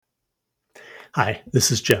Hi,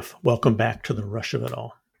 this is Jeff. Welcome back to the Rush of It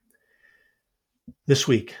All. This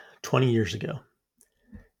week, 20 years ago,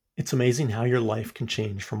 it's amazing how your life can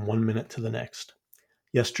change from one minute to the next.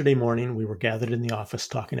 Yesterday morning, we were gathered in the office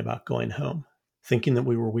talking about going home, thinking that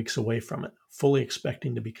we were weeks away from it, fully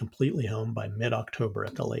expecting to be completely home by mid-October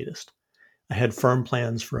at the latest. I had firm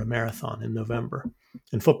plans for a marathon in November,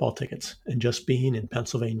 and football tickets, and just being in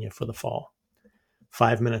Pennsylvania for the fall.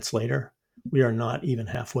 5 minutes later, we are not even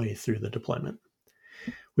halfway through the deployment.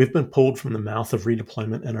 We've been pulled from the mouth of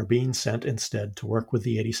redeployment and are being sent instead to work with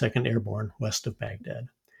the 82nd Airborne west of Baghdad.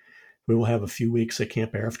 We will have a few weeks at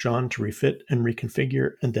Camp Arifjan to refit and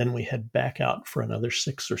reconfigure, and then we head back out for another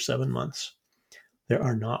 6 or 7 months. There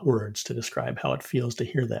are not words to describe how it feels to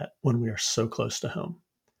hear that when we are so close to home.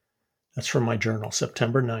 That's from my journal,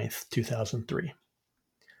 September 9th, 2003.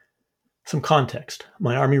 Some context.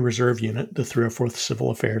 My Army Reserve Unit, the 304th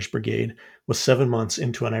Civil Affairs Brigade, was 7 months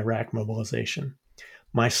into an Iraq mobilization.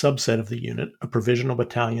 My subset of the unit, a provisional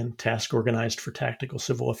battalion task organized for tactical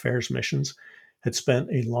civil affairs missions, had spent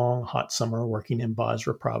a long, hot summer working in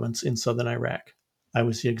Basra province in southern Iraq. I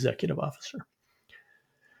was the executive officer.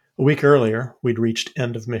 A week earlier, we'd reached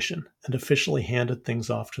end of mission and officially handed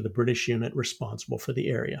things off to the British unit responsible for the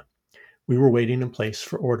area. We were waiting in place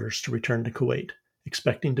for orders to return to Kuwait,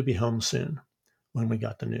 expecting to be home soon, when we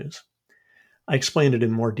got the news. I explained it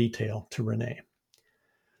in more detail to Renee.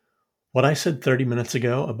 What I said 30 minutes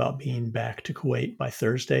ago about being back to Kuwait by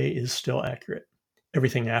Thursday is still accurate.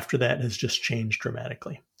 Everything after that has just changed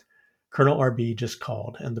dramatically. Colonel RB just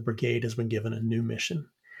called, and the brigade has been given a new mission.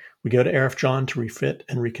 We go to Arifjan to refit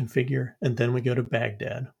and reconfigure, and then we go to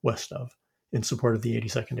Baghdad, west of, in support of the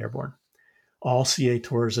 82nd Airborne. All CA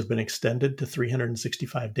tours have been extended to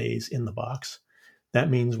 365 days in the box. That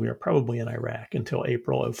means we are probably in Iraq until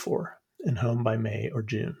April 04 and home by May or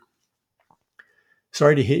June.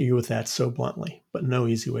 Sorry to hit you with that so bluntly, but no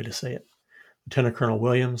easy way to say it. Lieutenant Colonel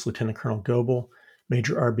Williams, Lieutenant Colonel Goebel,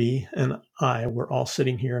 Major RB, and I were all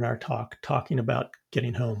sitting here in our talking about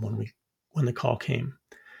getting home when the call came.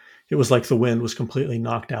 It was like the wind was completely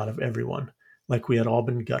knocked out of everyone, like we had all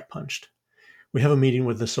been gut punched. We have a meeting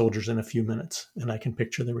with the soldiers in a few minutes, and I can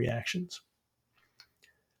picture the reactions.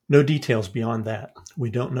 No details beyond that. We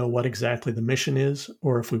don't know what exactly the mission is,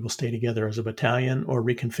 or if we will stay together as a battalion, or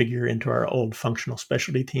reconfigure into our old functional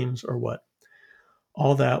specialty teams, or what.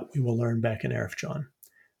 All that we will learn back in Arifjan.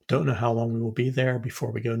 Don't know how long we will be there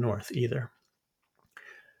before we go north either.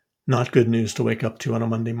 Not good news to wake up to on a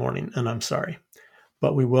Monday morning, and I'm sorry.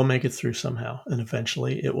 But we will make it through somehow, and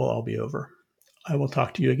eventually it will all be over. I will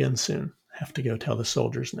talk to you again soon. Have to go tell the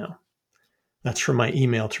soldiers now. That's from my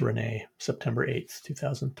email to Renee, September 8th,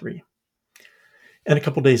 2003. And a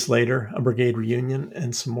couple days later, a brigade reunion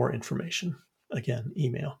and some more information. Again,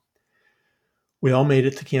 email. We all made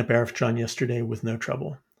it to Camp Arifjan yesterday with no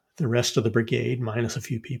trouble. The rest of the brigade, minus a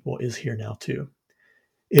few people, is here now too.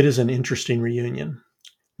 It is an interesting reunion.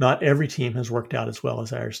 Not every team has worked out as well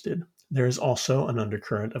as ours did. There is also an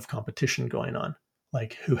undercurrent of competition going on,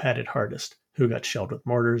 like who had it hardest, who got shelled with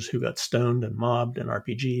mortars, who got stoned and mobbed and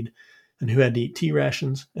RPG'd, and who had to eat tea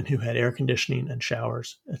rations, and who had air conditioning and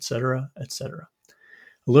showers, etc., etc.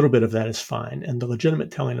 A little bit of that is fine, and the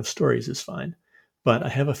legitimate telling of stories is fine, but I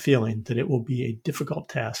have a feeling that it will be a difficult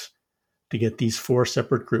task to get these four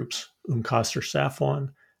separate groups, Qasr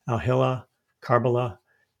Safwan, Al-Hila, Karbala,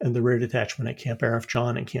 and the rear detachment at Camp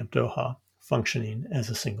Arifjan and Camp Doha, functioning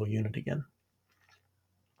as a single unit again.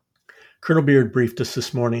 Colonel Beard briefed us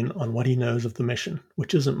this morning on what he knows of the mission,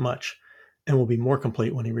 which isn't much, and will be more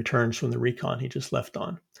complete when he returns from the recon he just left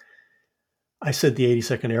on. I said the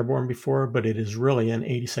 82nd Airborne before, but it is really an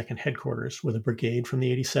 82nd headquarters with a brigade from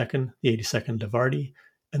the 82nd, the 82nd Davardi,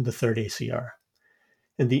 and the 3rd ACR.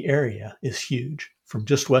 And the area is huge, from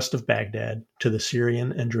just west of Baghdad to the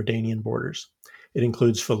Syrian and Jordanian borders. It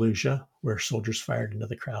includes Fallujah, where soldiers fired into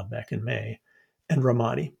the crowd back in May, and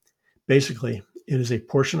Ramadi. Basically, it is a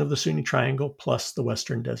portion of the Sunni Triangle plus the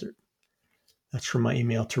Western Desert. That's from my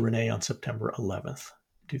email to Renee on September 11th,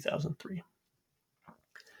 2003.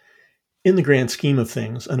 In the grand scheme of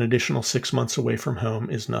things, an additional 6 months away from home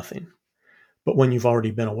is nothing. But when you've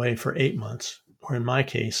already been away for 8 months, or in my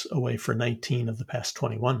case, away for 19 of the past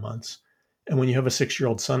 21 months, and when you have a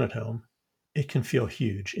 6-year-old son at home, it can feel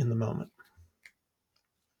huge in the moment.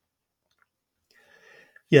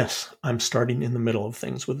 Yes, I'm starting in the middle of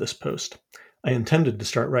things with this post. I intended to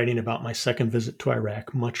start writing about my second visit to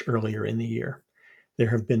Iraq much earlier in the year.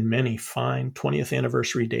 There have been many fine 20th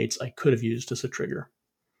anniversary dates I could have used as a trigger.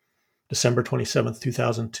 December 27th,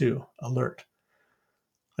 2002, alert.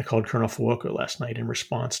 I called Colonel Fuoco last night in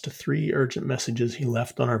response to 3 urgent messages he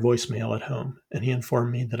left on our voicemail at home, and he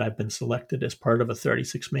informed me that I've been selected as part of a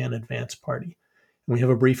 36-man advance party. And we have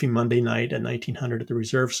a briefing Monday night at 1900 at the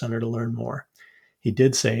Reserve Center to learn more. He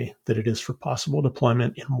did say that it is for possible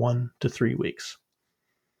deployment in 1 to 3 weeks.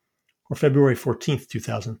 Or February 14th,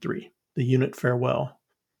 2003, the unit farewell,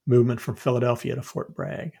 movement from Philadelphia to Fort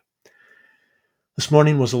Bragg. This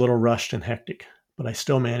morning was a little rushed and hectic, but I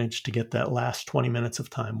still managed to get that last 20 minutes of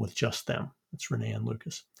time with just them, that's Renee and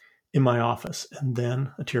Lucas, in my office, and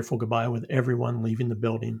then a tearful goodbye with everyone leaving the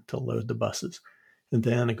building to load the buses, and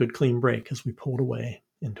then a good clean break as we pulled away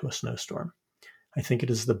into a snowstorm. I think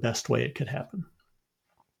it is the best way it could happen.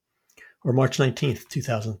 Or March 19th,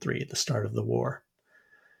 2003, the start of the war.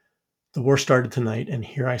 The war started tonight, and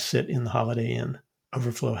here I sit in the Holiday Inn,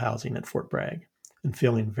 overflow housing at Fort Bragg, and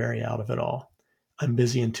feeling very out of it all. I'm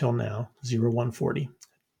busy until now, 0140,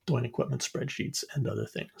 doing equipment spreadsheets and other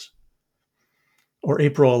things. Or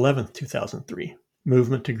April 11th, 2003,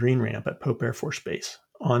 movement to Green Ramp at Pope Air Force Base,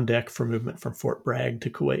 on deck for movement from Fort Bragg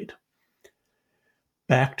to Kuwait.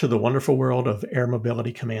 Back to the wonderful world of Air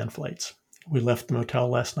Mobility Command flights. We left the motel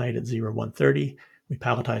last night at 0130, we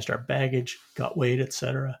palletized our baggage, got weighed,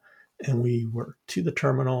 etc., and we were to the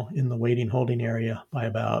terminal in the waiting holding area by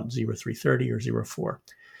about 0330 or 04.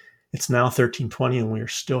 It's now 1320 and we are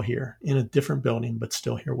still here, in a different building, but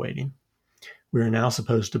still here waiting. We are now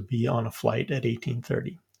supposed to be on a flight at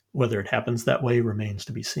 1830. Whether it happens that way remains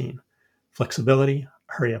to be seen. Flexibility,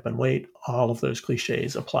 hurry up and wait, all of those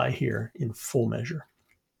cliches apply here in full measure.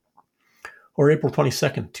 Or April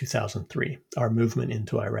 22nd, 2003, our movement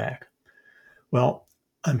into Iraq. Well,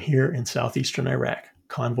 I'm here in southeastern Iraq,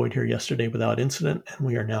 convoyed here yesterday without incident, and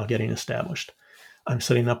we are now getting established. I'm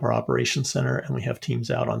setting up our operations center, and we have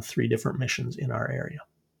teams out on 3 different missions in our area.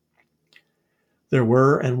 There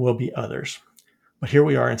were and will be others, but here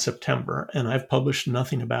we are in September, and I've published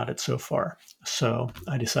nothing about it so far. So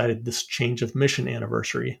I decided this change of mission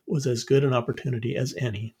anniversary was as good an opportunity as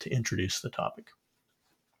any to introduce the topic.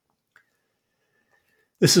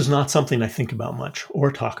 This is not something I think about much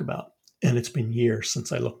or talk about, and it's been years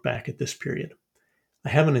since I looked back at this period. I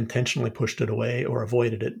haven't intentionally pushed it away or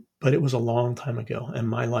avoided it, but it was a long time ago, and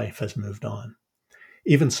my life has moved on.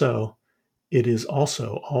 Even so, it is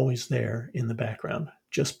also always there in the background,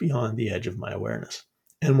 just beyond the edge of my awareness.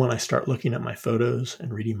 And when I start looking at my photos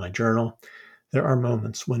and reading my journal, there are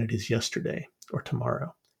moments when it is yesterday or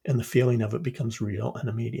tomorrow, and the feeling of it becomes real and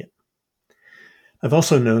immediate. I've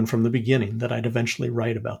also known from the beginning that I'd eventually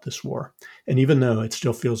write about this war, and even though it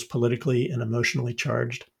still feels politically and emotionally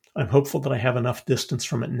charged, I'm hopeful that I have enough distance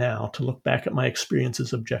from it now to look back at my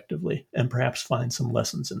experiences objectively and perhaps find some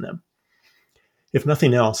lessons in them. If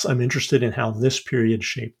nothing else, I'm interested in how this period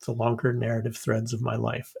shaped the longer narrative threads of my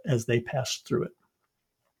life as they passed through it.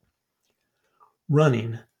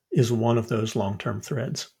 Running is one of those long-term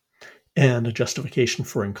threads, and a justification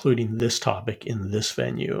for including this topic in this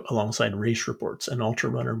venue alongside race reports and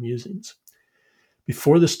ultra-runner musings.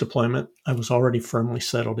 Before this deployment, I was already firmly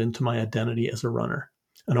settled into my identity as a runner,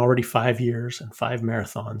 and already 5 years and 5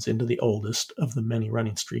 marathons into the oldest of the many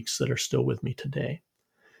running streaks that are still with me today.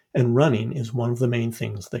 And running is one of the main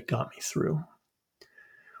things that got me through.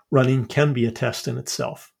 Running can be a test in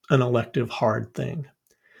itself, an elective, hard thing.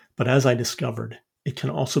 But as I discovered, it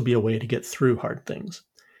can also be a way to get through hard things.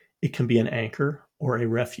 It can be an anchor or a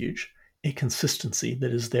refuge, a consistency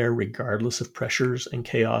that is there regardless of pressures and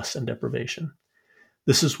chaos and deprivation.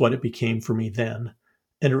 This is what it became for me then,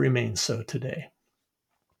 and it remains so today.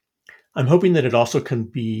 I'm hoping that it also can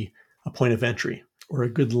be a point of entry or a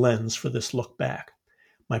good lens for this look back,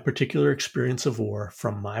 my particular experience of war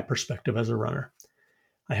from my perspective as a runner.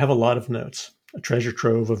 I have a lot of notes, a treasure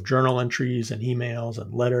trove of journal entries and emails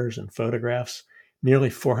and letters and photographs, nearly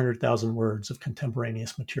 400,000 words of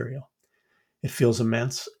contemporaneous material. It feels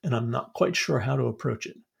immense, and I'm not quite sure how to approach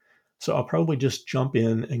it, so I'll probably just jump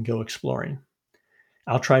in and go exploring.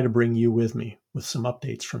 I'll try to bring you with me with some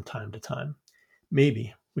updates from time to time.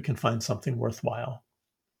 Maybe we can find something worthwhile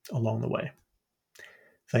along the way.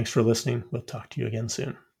 Thanks for listening. We'll talk to you again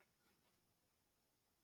soon.